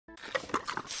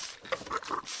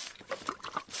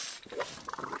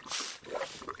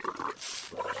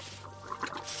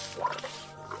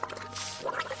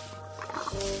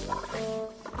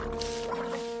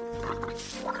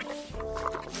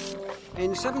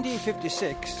In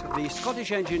 1756, the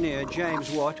Scottish engineer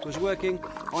James Watt was working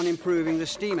on improving the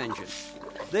steam engine.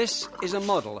 This is a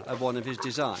model of one of his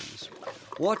designs.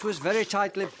 Watt was very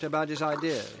tight-lipped about his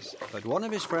ideas, but one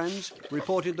of his friends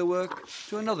reported the work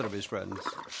to another of his friends.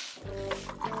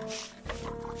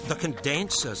 The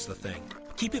condenser's the thing.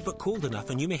 Keep it but cold enough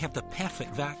and you may have the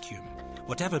perfect vacuum,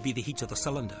 whatever be the heat of the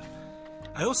cylinder.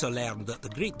 I also learned that the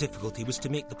great difficulty was to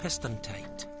make the piston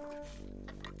tight.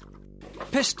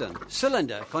 Piston,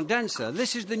 cylinder, condenser,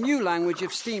 this is the new language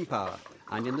of steam power.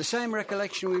 And in the same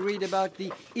recollection we read about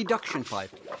the eduction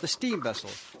pipe, the steam vessel,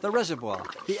 the reservoir,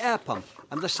 the air pump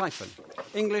and the siphon.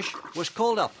 English was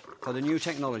called up for the new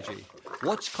technology.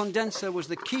 Watt's condenser was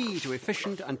the key to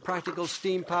efficient and practical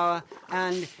steam power,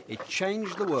 and it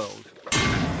changed the world.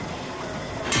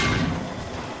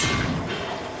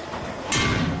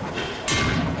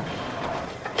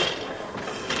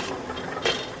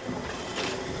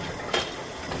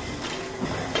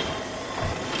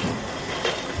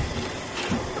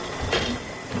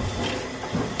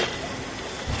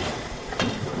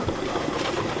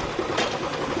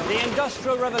 The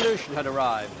Industrial Revolution had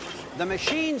arrived. The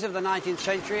machines of the 19th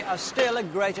century are still a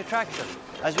great attraction,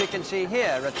 as we can see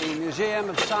here at the Museum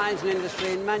of Science and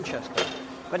Industry in Manchester.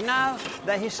 But now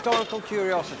they're historical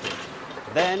curiosities.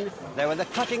 Then they were the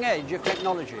cutting edge of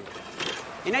technology.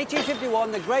 In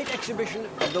 1851, the great exhibition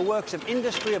of the works of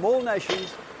industry of all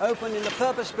nations opened in the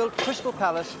purpose-built Crystal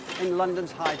Palace in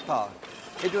London's Hyde Park.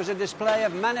 It was a display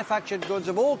of manufactured goods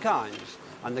of all kinds,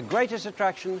 and the greatest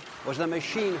attraction was the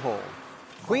machine hall.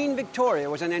 Queen Victoria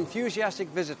was an enthusiastic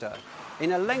visitor.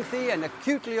 In a lengthy and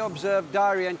acutely observed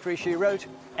diary entry she wrote,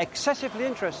 "Excessively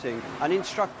interesting and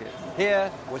instructive.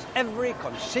 Here was every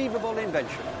conceivable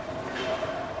invention."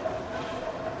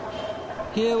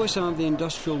 Here were some of the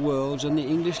industrial world's and the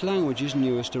English language's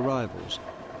newest arrivals.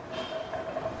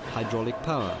 Hydraulic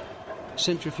power,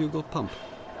 centrifugal pump,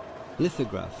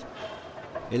 lithograph,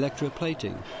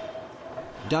 electroplating,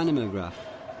 dynamograph,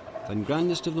 and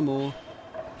grandest of them all,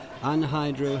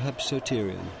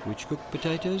 anhydrohepsoterion, which cooked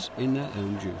potatoes in their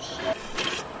own juice.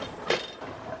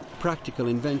 Practical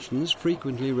inventions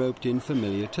frequently roped in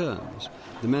familiar terms.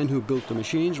 The men who built the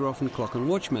machines were often clock and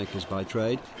watchmakers by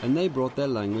trade, and they brought their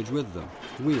language with them.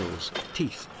 Wheels,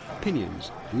 teeth, pinions,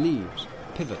 leaves,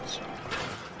 pivots.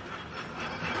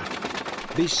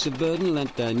 Beasts of burden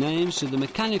lent their names to the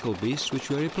mechanical beasts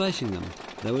which were replacing them.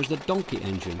 There was the donkey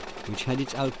engine, which had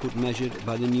its output measured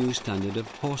by the new standard of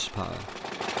horsepower.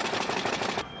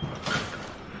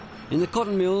 In the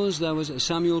cotton mills there was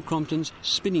Samuel Crompton's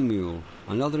spinning mule,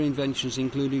 and other inventions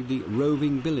included the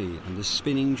roving billy and the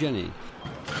spinning jenny,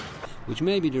 which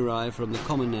may be derived from the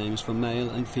common names for male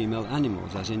and female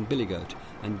animals, as in billy goat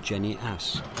and jenny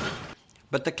ass.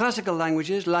 But the classical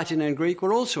languages, Latin and Greek,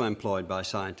 were also employed by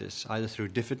scientists, either through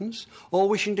diffidence or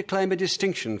wishing to claim a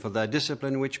distinction for their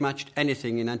discipline which matched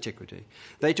anything in antiquity.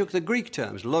 They took the Greek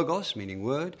terms logos, meaning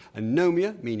word, and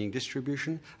nomia, meaning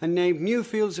distribution, and named new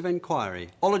fields of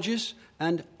inquiry, ologies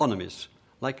and onomies,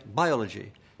 like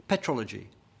biology, petrology,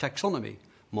 taxonomy,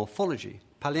 morphology,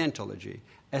 paleontology,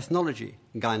 ethnology,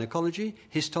 gynecology,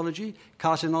 histology,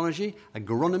 carcinology,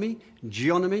 agronomy,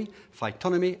 geonomy,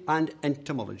 phytonomy, and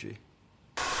entomology.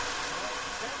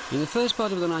 In the first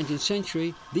part of the 19th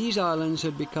century, these islands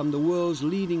had become the world's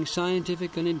leading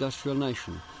scientific and industrial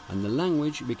nation, and the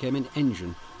language became an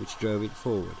engine which drove it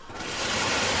forward.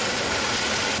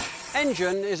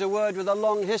 Engine is a word with a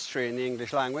long history in the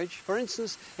English language. For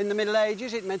instance, in the Middle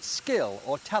Ages it meant skill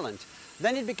or talent.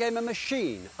 Then it became a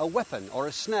machine, a weapon or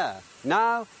a snare.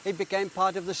 Now it became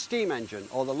part of the steam engine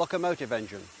or the locomotive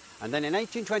engine. And then in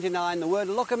 1829 the word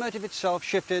locomotive itself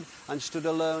shifted and stood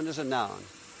alone as a noun.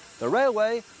 The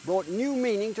railway brought new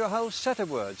meaning to a whole set of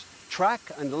words.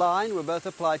 Track and line were both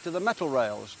applied to the metal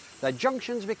rails. Their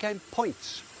junctions became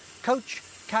points. Coach,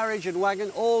 carriage and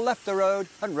wagon all left the road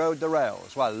and rode the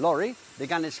rails, while lorry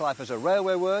began its life as a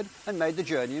railway word and made the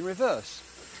journey in reverse.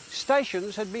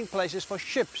 Stations had been places for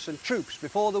ships and troops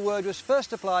before the word was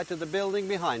first applied to the building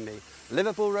behind me,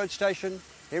 Liverpool Road Station,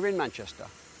 here in Manchester.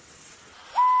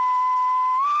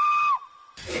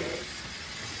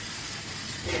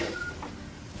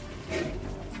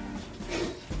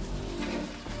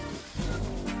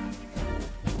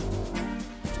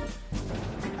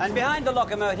 And behind the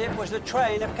locomotive was the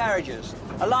train of carriages,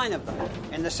 a line of them,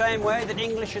 in the same way that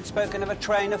English had spoken of a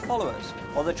train of followers,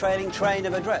 or the trailing train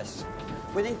of a dress.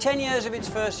 Within 10 years of its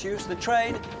first use, the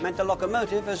train meant the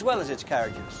locomotive as well as its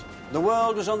carriages. The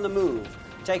world was on the move,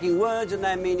 taking words and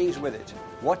their meanings with it.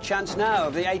 What chance now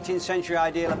of the 18th century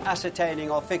ideal of ascertaining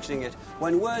or fixing it,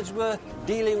 when words were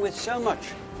dealing with so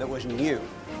much that was new?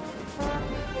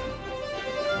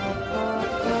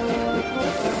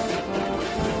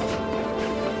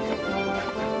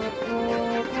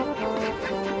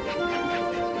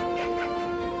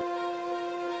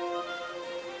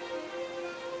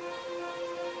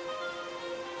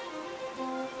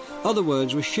 Other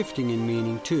words were shifting in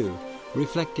meaning too,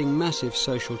 reflecting massive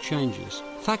social changes.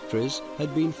 Factories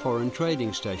had been foreign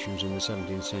trading stations in the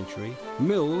 17th century.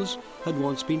 Mills had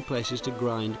once been places to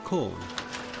grind corn.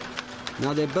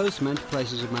 Now they both meant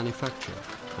places of manufacture,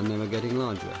 and they were getting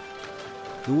larger.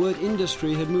 The word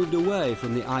industry had moved away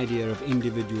from the idea of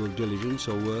individual diligence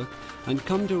or work and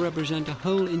come to represent a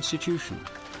whole institution.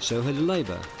 So had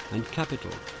labour and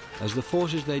capital, as the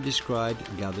forces they described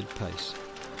gathered pace.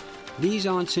 These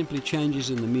aren't simply changes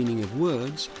in the meaning of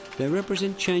words, they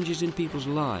represent changes in people's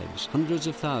lives, hundreds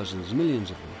of thousands,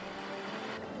 millions of them.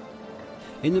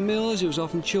 In the mills, it was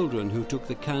often children who took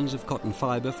the cans of cotton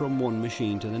fibre from one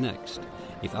machine to the next.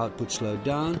 If output slowed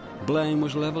down, blame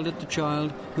was levelled at the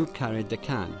child who carried the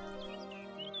can.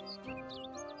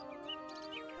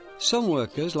 Some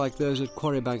workers, like those at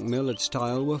Quarrybank Mill at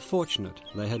Stile, were fortunate.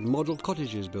 They had model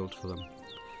cottages built for them.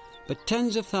 But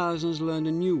tens of thousands learned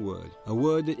a new word, a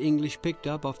word that English picked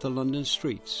up off the London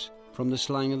streets, from the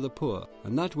slang of the poor,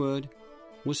 and that word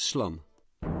was slum.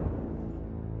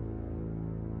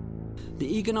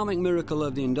 The economic miracle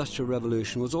of the Industrial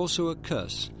Revolution was also a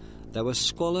curse. There was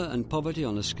squalor and poverty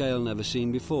on a scale never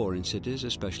seen before in cities,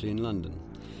 especially in London.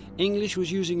 English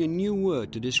was using a new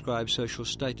word to describe social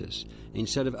status.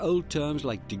 Instead of old terms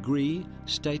like degree,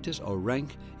 status or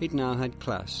rank, it now had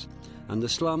class. And the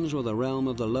slums were the realm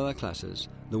of the lower classes,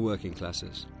 the working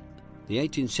classes. The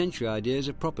 18th century ideas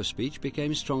of proper speech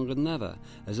became stronger than ever,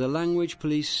 as the language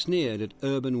police sneered at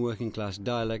urban working class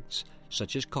dialects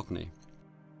such as Cockney.